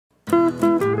Okay,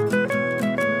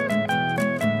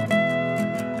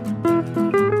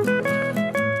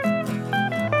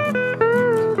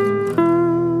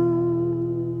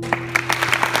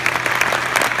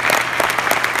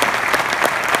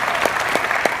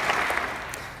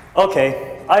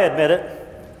 I admit it,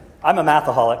 I'm a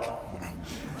mathaholic.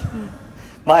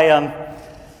 My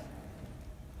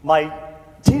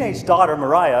teenage daughter,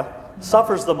 Mariah,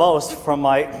 suffers the most from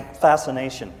my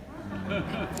fascination.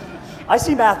 I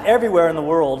see math everywhere in the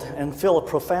world and feel a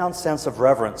profound sense of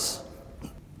reverence.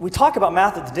 We talk about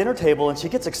math at the dinner table and she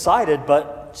gets excited,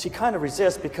 but she kind of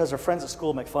resists because her friends at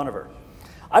school make fun of her.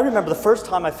 I remember the first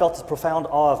time I felt this profound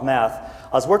awe of math.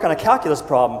 I was working on a calculus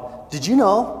problem. Did you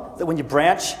know that when you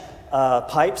branch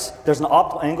pipes, there's an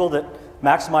optimal angle that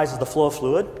maximizes the flow of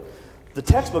fluid? The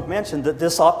textbook mentioned that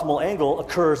this optimal angle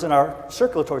occurs in our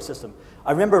circulatory system.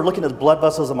 I remember looking at the blood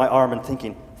vessels in my arm and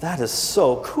thinking, that is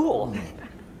so cool.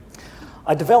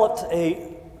 I developed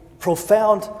a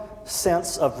profound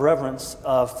sense of reverence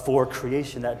for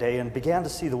creation that day and began to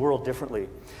see the world differently.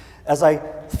 As I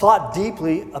thought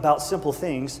deeply about simple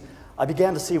things, I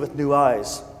began to see with new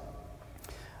eyes.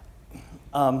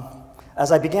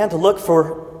 As I began to look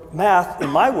for math in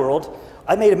my world,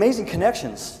 I made amazing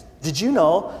connections. Did you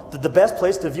know that the best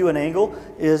place to view an angle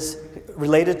is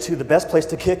related to the best place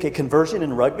to kick a conversion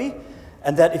in rugby?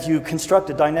 And that if you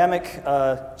construct a dynamic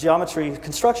geometry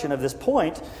construction of this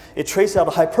point, it traces out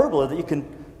a hyperbola that you can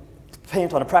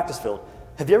paint on a practice field.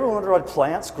 Have you ever wondered why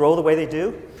plants grow the way they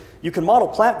do? You can model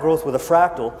plant growth with a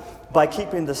fractal by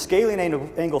keeping the scaling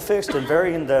angle fixed and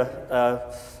varying the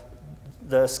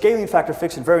scaling factor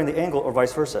fixed and varying the angle, or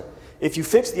vice versa. If you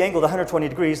fix the angle to 120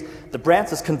 degrees, the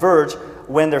branches converge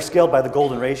when they're scaled by the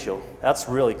golden ratio. That's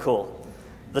really cool.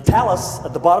 The talus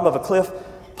at the bottom of a cliff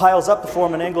piles up to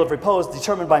form an angle of repose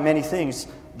determined by many things,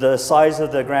 the size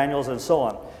of the granules and so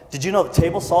on. Did you know that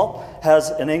table salt has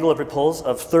an angle of repose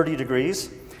of 30 degrees?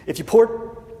 If you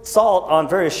pour salt on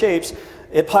various shapes,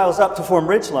 it piles up to form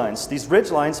ridge lines. These ridge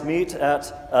lines meet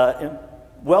at a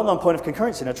well-known point of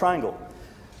concurrency in a triangle.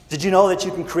 Did you know that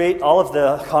you can create all of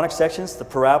the conic sections, the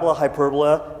parabola,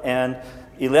 hyperbola, and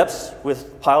ellipse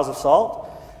with piles of salt?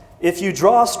 If you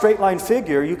draw a straight line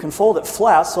figure, you can fold it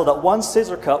flat so that one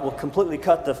scissor cut will completely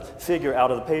cut the figure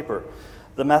out of the paper.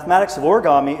 The mathematics of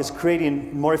origami is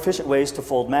creating more efficient ways to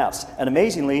fold maps. And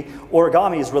amazingly,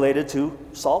 origami is related to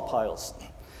salt piles.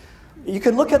 You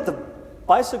can look at the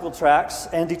bicycle tracks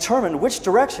and determine which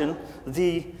direction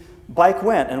the bike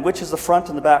went and which is the front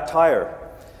and the back tire.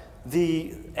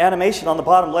 The animation on the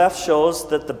bottom left shows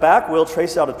that the back wheel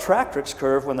traces out a tractrix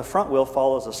curve when the front wheel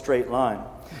follows a straight line.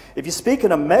 If you speak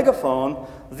in a megaphone,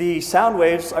 the sound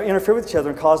waves interfere with each other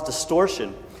and cause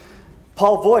distortion.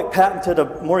 Paul Voigt patented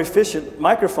a more efficient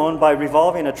microphone by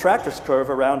revolving a tractrix curve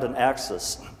around an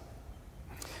axis.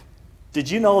 Did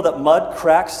you know that mud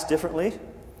cracks differently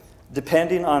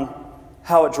depending on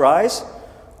how it dries?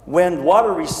 When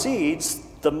water recedes,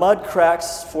 the mud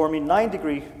cracks forming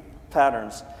 9-degree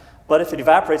patterns. But if it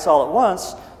evaporates all at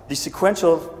once, the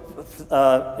sequential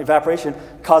evaporation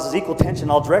causes equal tension in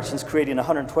all directions, creating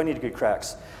 120-degree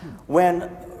cracks. When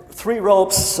 3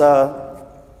 ropes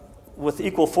with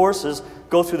equal forces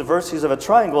go through the vertices of a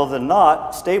triangle, the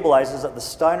knot stabilizes at the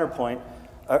Steiner point,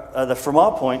 the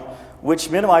Fermat point, which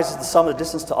minimizes the sum of the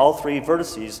distance to all 3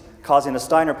 vertices, causing a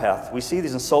Steiner path. We see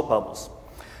these in soap bubbles.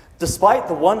 Despite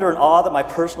the wonder and awe that my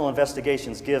personal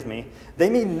investigations give me, they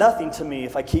mean nothing to me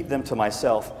if I keep them to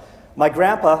myself. My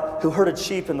grandpa, who herded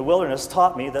sheep in the wilderness,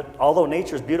 taught me that although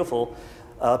nature is beautiful,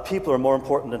 people are more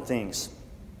important than things.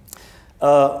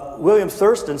 William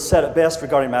Thurston said it best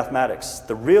regarding mathematics: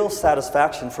 the real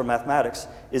satisfaction from mathematics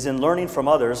is in learning from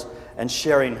others and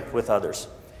sharing with others.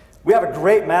 We have a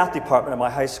great math department at my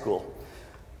high school.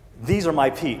 These are my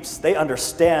peeps. They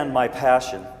understand my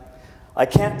passion. I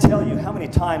can't tell you how many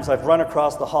times I've run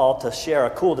across the hall to share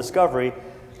a cool discovery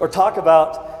or talk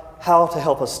about how to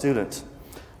help a student.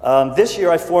 This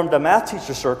year I formed a math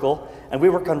teacher circle, and we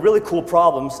work on really cool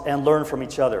problems and learn from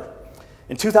each other.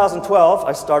 In 2012,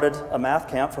 I started a math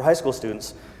camp for high school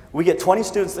students. We get 20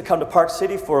 students that come to Park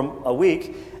City for a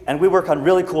week, and we work on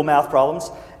really cool math problems,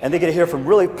 and they get to hear from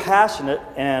really passionate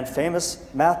and famous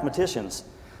mathematicians.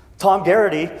 Tom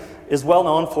Garrity is well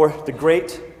known for the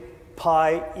great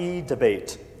Pi E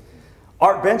debate.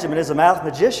 Art Benjamin is a math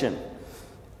magician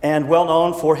and well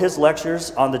known for his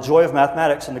lectures on the joy of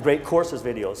mathematics and the great courses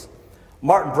videos.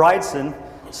 Martin Bridson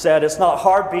said, "It's not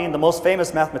hard being the most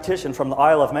famous mathematician from the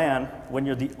Isle of Man when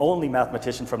you're the only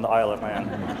mathematician from the Isle of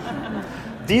Man."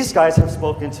 These guys have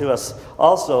spoken to us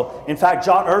also. In fact,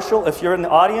 John Urschel, if you're in the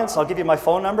audience, I'll give you my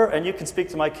phone number and you can speak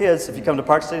to my kids if you come to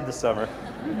Park City this summer.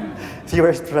 To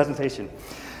your presentation.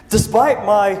 Despite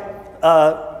my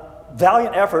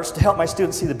valiant efforts to help my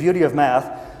students see the beauty of math,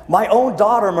 my own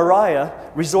daughter, Mariah,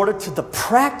 resorted to the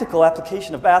practical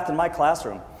application of math in my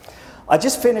classroom. I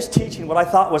just finished teaching what I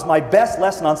thought was my best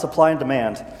lesson on supply and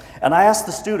demand, and I asked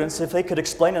the students if they could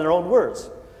explain in their own words.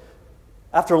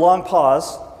 After a long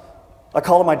pause, I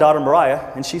called on my daughter, Mariah,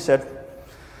 and she said,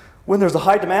 "When there's a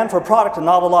high demand for a product and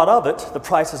not a lot of it, the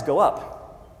prices go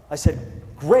up." I said,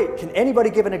 "Great, can anybody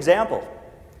give an example?"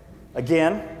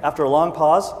 Again, after a long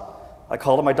pause, I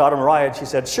called on my daughter, Mariah, and she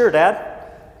said, "Sure, Dad.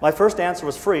 My first answer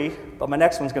was free, but my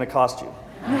next one's going to cost you."